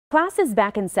Classes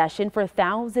back in session for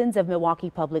thousands of Milwaukee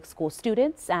Public School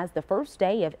students as the first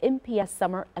day of MPS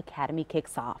Summer Academy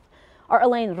kicks off. Our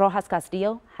Elaine Rojas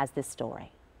Castillo has this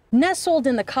story. Nestled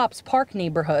in the Copps Park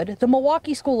neighborhood, the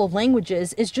Milwaukee School of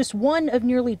Languages is just one of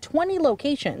nearly 20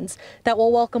 locations that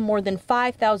will welcome more than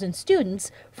 5,000 students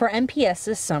for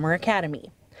MPS's Summer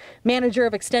Academy. Manager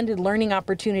of Extended Learning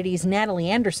Opportunities Natalie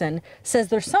Anderson says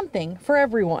there's something for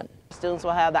everyone. Students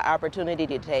will have the opportunity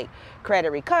to take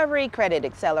credit recovery, credit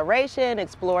acceleration,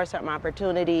 explore certain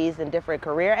opportunities in different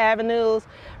career avenues,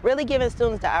 really giving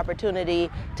students the opportunity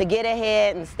to get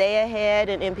ahead and stay ahead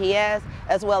in MPS,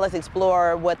 as well as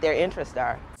explore what their interests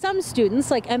are. Some students,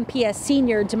 like MPS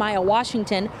senior Demaya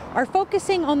Washington, are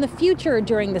focusing on the future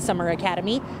during the Summer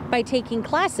Academy by taking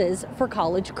classes for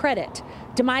college credit.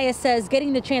 Demaya says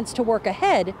getting the chance to work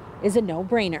ahead is a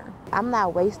no-brainer. I'm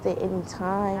not wasting any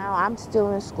time. I'm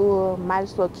still in school, might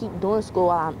as well keep doing school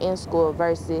while I'm in school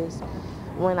versus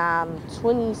when I'm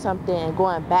 20-something and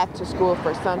going back to school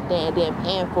for something and then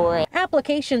paying for it.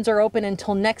 Applications are open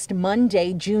until next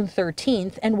Monday, June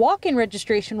 13th, and walk-in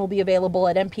registration will be available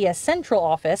at MPS Central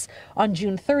Office on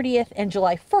June 30th and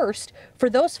July 1st for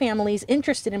those families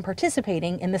interested in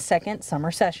participating in the second summer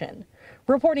session.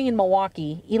 Reporting in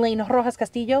Milwaukee, Elaine Rojas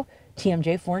Castillo,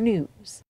 TMJ4 News.